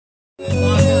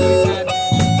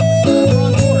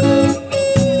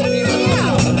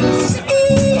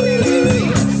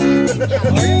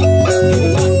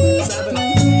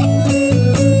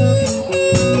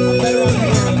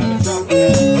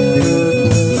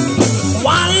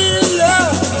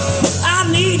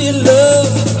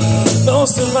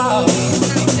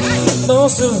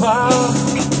Most of all,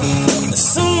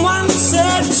 someone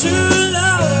said true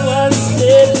love was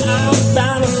dead. I'm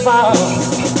bound to fall,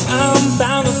 I'm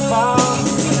bound to fall.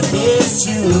 It's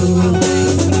true.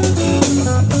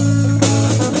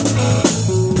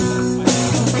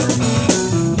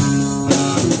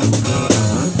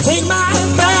 Take my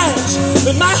badge,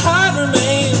 but my heart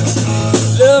remains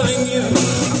loving you,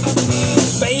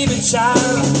 baby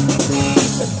child.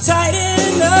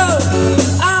 Tighten up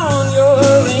on your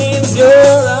reins,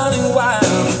 you're running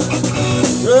wild,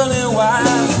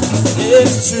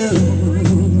 it's true.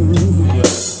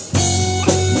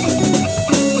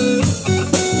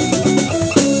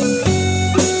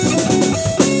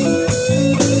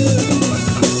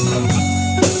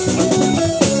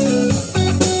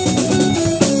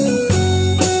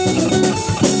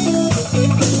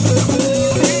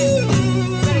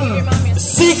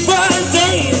 Secret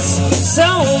days, so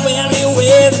many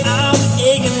ways, I'm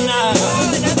aching now,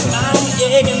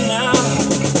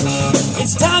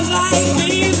 It's times like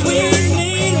these we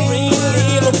need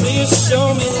relief. Please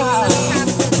show me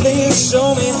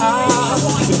how,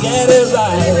 to get it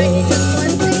right.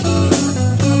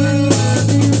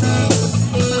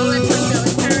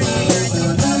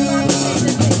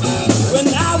 When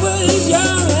I was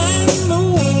young and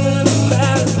moving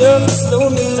fast, love slow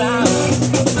me down.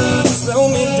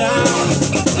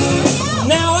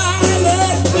 Now I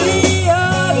let the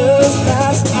others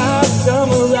pass. I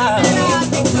come around,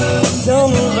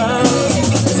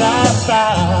 as I found.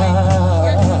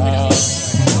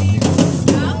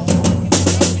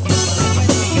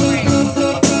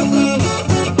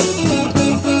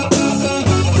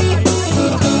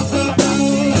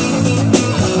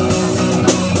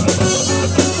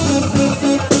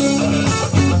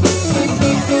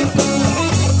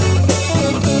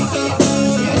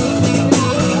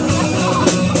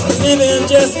 Living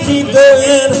just to keep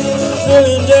going,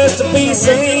 living just to be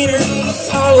sane.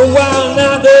 All the while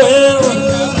not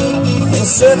doing,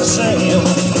 it's such a shame.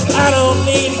 I don't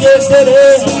need to get steady,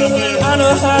 I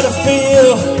know how to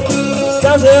feel.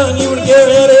 Stop telling you to get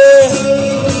ready.